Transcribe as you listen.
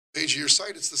page of your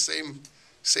site, it's the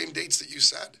same dates that you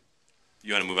said.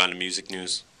 You want to move on to music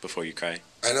news before you cry?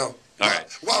 I know. All right.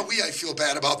 I feel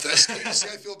bad about this. Can you see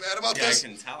I feel bad about this? I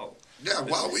can tell. Yeah,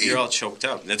 You're all choked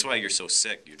up. That's why you're so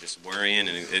sick. You're just worrying.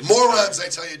 Morons, I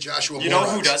tell you, Joshua. You know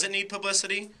who doesn't need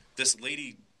publicity? This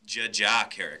lady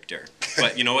GaGa character.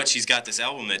 But you know what? She's got this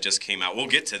album that just came out. We'll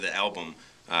get to the album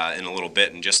in a little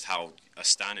bit and just how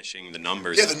astonishing the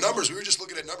numbers are. Yeah, the numbers. We were just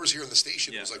looking at numbers here in the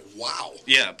station. Yeah. It was like, wow.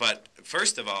 Yeah, but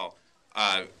first of all,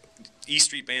 E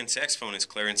Street Band saxophonist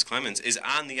Clarence Clemens is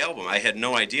on the album. I had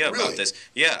no idea about this.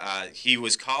 Yeah, he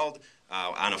was called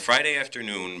on a Friday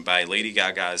afternoon by Lady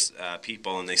Gaga's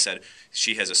people, and they said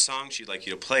she has a song she'd like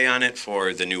you to play on it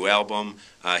for the new album.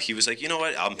 He was like, you know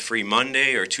what, I'm free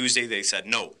Monday or Tuesday. They said,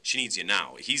 no, she needs you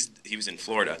now. He was in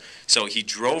Florida. So he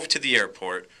drove to the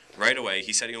airport right away.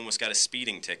 He said he almost got a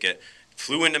speeding ticket.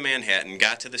 Flew into Manhattan,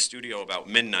 got to the studio about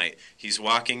midnight. He's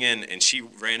walking in, and she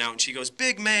ran out, and she goes,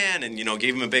 "Big man," and,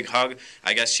 gave him a big hug.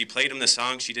 I guess she played him the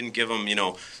song. She didn't give him,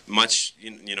 much,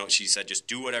 she said, just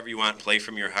do whatever you want, play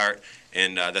from your heart.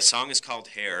 And the song is called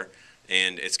Hair,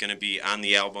 and it's going to be on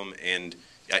the album, and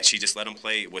she just let him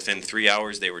play. Within 3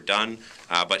 hours, they were done.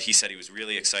 But he said he was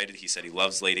really excited. He said he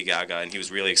loves Lady Gaga, and he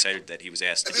was really excited that he was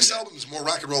asked to do that. This album is more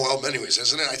rock and roll album anyways,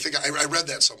 isn't it? I think I read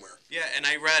that somewhere. Yeah, and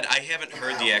I haven't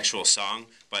heard the actual song,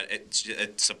 but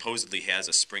it supposedly has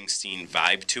a Springsteen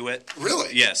vibe to it. Really?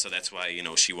 Yeah, so that's why,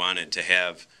 she wanted to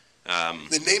have...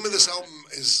 the name of this album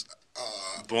is...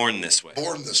 Born This Way.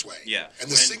 Born This Way. Yeah. And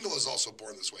the single is also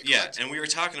Born This Way, correct? Yeah, and we were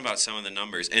talking about some of the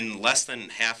numbers. In less than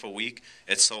half a week,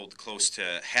 it sold close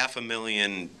to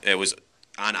 500,000. It was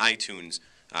on iTunes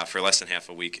for less than half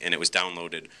a week, and it was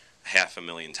downloaded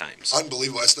 500,000 times.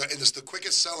 Unbelievable. It's the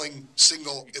quickest selling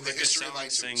single in the history of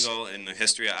iTunes. Single in the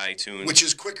history of iTunes. Which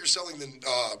is quicker selling than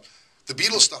the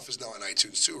Beatles stuff is now on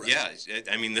iTunes too, right? Yeah,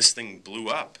 this thing blew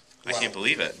up. Wow. I can't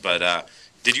believe it. But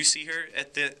did you see her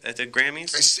at the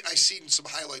Grammys? I seen some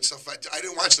highlight stuff. I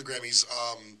didn't watch the Grammys.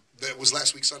 That was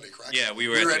last week Sunday, correct? Yeah, we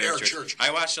were at Eric Church.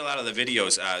 I watched a lot of the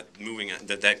videos.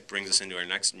 That brings us into our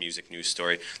next music news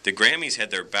story. The Grammys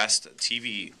had their best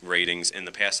TV ratings in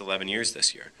the past 11 years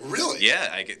this year. Really?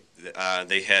 Yeah,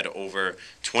 they had over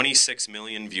 26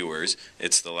 million viewers.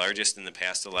 It's the largest in the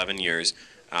past 11 years.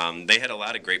 They had a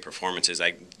lot of great performances.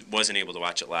 I wasn't able to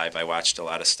watch it live. I watched a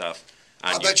lot of stuff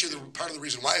on YouTube. Bet you part of the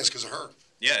reason why is because of her.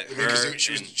 Yeah,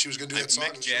 she was going to do that song.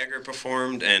 Mick Jagger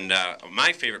performed, and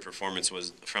my favorite performance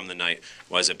from the night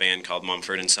was a band called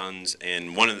Mumford & Sons,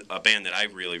 and a band that I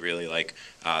really, really like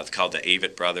called the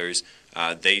Avett Brothers.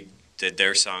 They did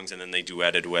their songs, and then they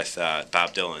duetted with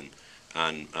Bob Dylan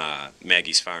on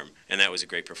Maggie's Farm, and that was a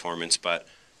great performance. But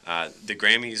the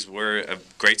Grammys were a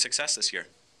great success this year.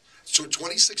 So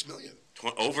 26 million.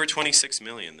 Over 26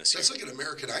 million this year. That's like an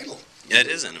American Idol. Yeah, it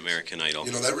is an American Idol.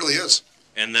 That really is.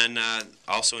 And then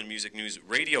also in music news,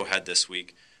 Radiohead this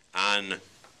week on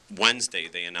Wednesday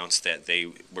they announced that they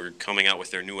were coming out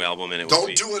with their new album, and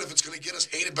Don't do it if it's going to get us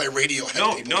hated by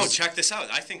Radiohead. No, check this out.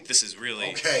 I think this is really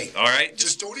okay. All right,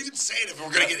 just don't even say it if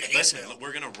we're going to get hated. Listen,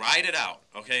 we're going to ride it out.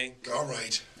 Okay. All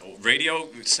right.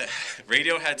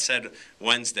 Radiohead said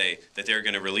Wednesday that they're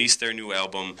going to release their new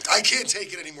album. I can't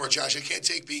take it anymore, Josh. I can't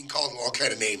take being called all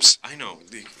kind of names. I know.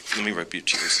 Let me wipe your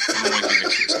tears.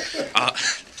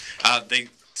 They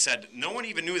said no one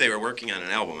even knew they were working on an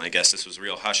album. I guess this was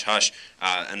real hush-hush.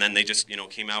 And then they just,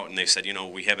 came out and they said,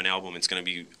 we have an album. It's going to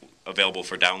be available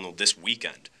for download this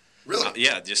weekend. Really?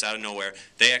 Yeah, just out of nowhere.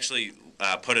 They actually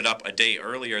put it up a day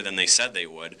earlier than they said they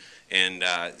would. And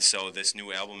so this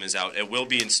new album is out. It will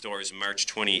be in stores March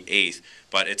 28th,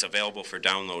 but it's available for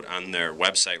download on their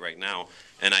website right now.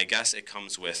 And I guess it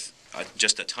comes with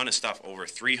just a ton of stuff, over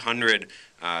 300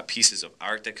 pieces of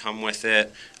art that come with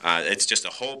it. It's just a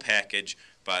whole package,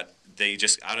 but they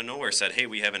just out of nowhere said, hey,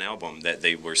 we have an album that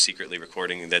they were secretly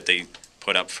recording that they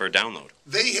put up for download.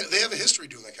 They have a history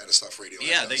doing that kind of stuff, Radiohead.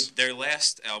 Yeah, their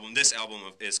last album, this album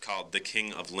is called The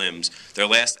King of Limbs. Their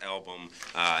last album,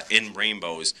 In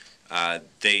Rainbows,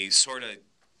 they sort of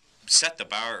set the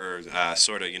bar or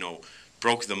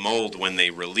broke the mold when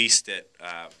they released it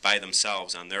by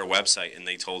themselves on their website, and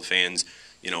they told fans,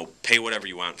 pay whatever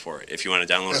you want for it. If you want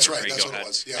to download it for free, go ahead. It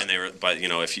was, yeah. And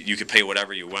if you could pay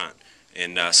whatever you want.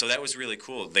 And so that was really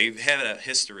cool. They've had a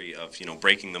history of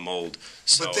breaking the mold.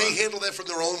 So, but they handle that from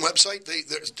their own website.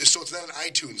 So it's not an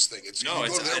iTunes thing. It's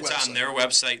on their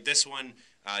website. This one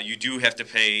you do have to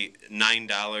pay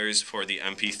 $9 for the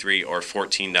MP3 or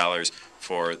 $14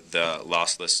 for the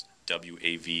lossless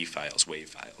WAV files, WAV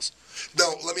files.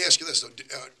 Now, let me ask you this.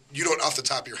 You don't, off the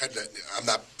top of your head,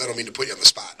 I don't mean to put you on the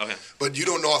spot. Okay. But you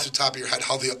don't know off the top of your head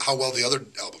how well the other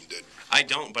album did. I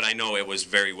don't, but I know it was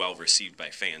very well received by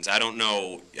fans. I don't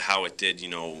know how it did,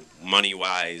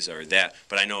 money-wise or that,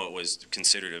 but I know it was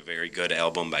considered a very good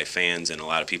album by fans, and a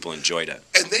lot of people enjoyed it.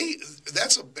 And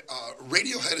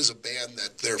Radiohead is a band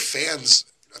that their fans,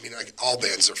 I mean, all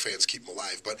bands, their fans keep them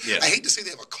alive, but I hate to say they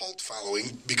have a cult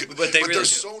following, but they're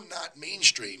so not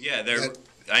mainstream. Yeah,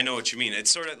 I know what you mean. It's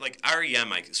sort of like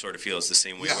REM. I sort of feel is the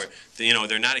same way. Where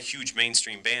they're not a huge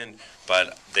mainstream band,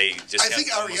 but they just. I think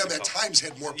REM at times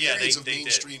had more periods of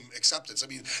mainstream acceptance. I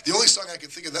mean, the only song I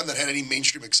could think of them that had any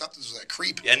mainstream acceptance was that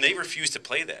 "Creep." And they refuse to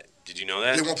play that. Did you know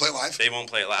that? They won't play live? They won't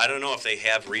play it live. I don't know if they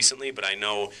have recently, but I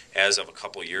know as of a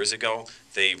couple of years ago,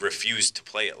 they refused to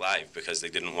play it live because they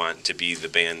didn't want to be the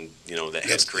band, that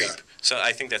has "Creep." Yeah. So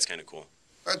I think that's kind of cool.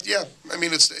 Yeah, I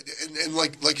mean, it's and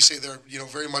like you say, they're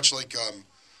very much like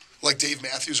Dave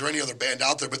Matthews or any other band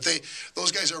out there, but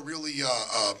those guys are really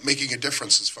making a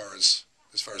difference as far as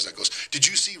that goes. Did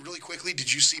you see really quickly?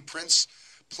 Did you see Prince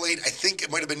played? I think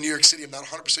it might have been New York City. I'm not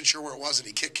 100% sure where it was, and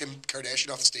he kicked Kim Kardashian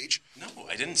off the stage. No,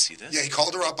 I didn't see this. Yeah, he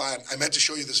called her up on. I meant to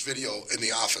show you this video in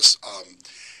the office.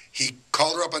 He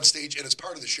called her up on stage, and it's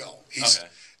part of the show. He's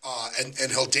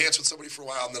and he'll dance with somebody for a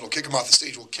while, and then he'll kick him off the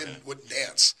stage. Well, Kim wouldn't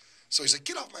dance, so he's like,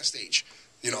 "Get off my stage."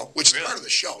 Which is part of the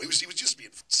show. He was just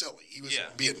being silly. He was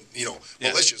being,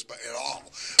 malicious at all.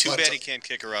 Too bad he can't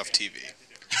kick her off TV.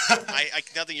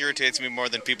 Nothing irritates me more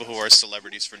than people who are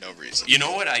celebrities for no reason. You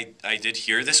know what I did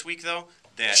hear this week, though?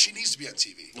 That she needs to be on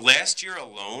TV. Last year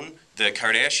alone, the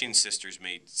Kardashian sisters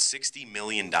made $60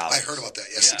 million. I heard about that.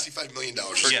 Yeah, $65 million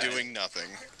for doing nothing.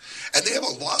 And they have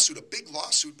a big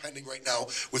lawsuit pending right now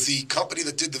with the company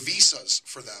that did the visas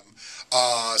for them.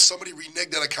 Somebody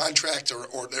reneged on a contract,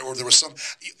 or there was some.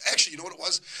 Actually, you know what it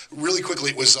was? Really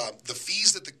quickly, it was the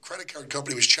fees that the credit card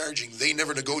company was charging. They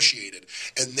never negotiated,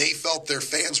 and they felt their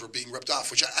fans were being ripped off,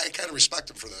 which I kind of respect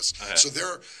them for this. So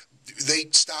they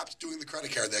stopped doing the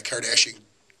credit card, that Kardashian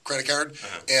credit card,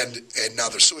 and now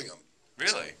they're suing them.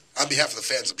 Really? On behalf of the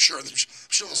fans, I'm sure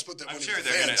they'll split that money.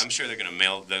 I'm sure they're gonna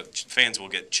mail. The fans will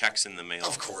get checks in the mail.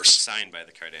 Of course, signed by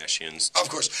the Kardashians. Of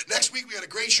course. Next week we had a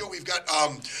great show. We've got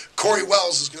Cory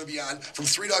Wells is going to be on from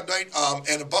 3 Dog Night,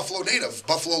 and a Buffalo native,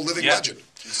 Buffalo living legend.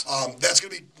 That's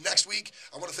going to be next week.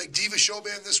 I want to thank Diva Show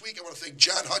Band this week. I want to thank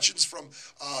John Hutchins from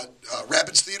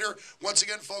Rapids Theater. Once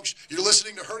again, folks, you're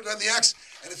listening to Heard It on the X,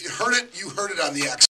 and if you heard it on the X.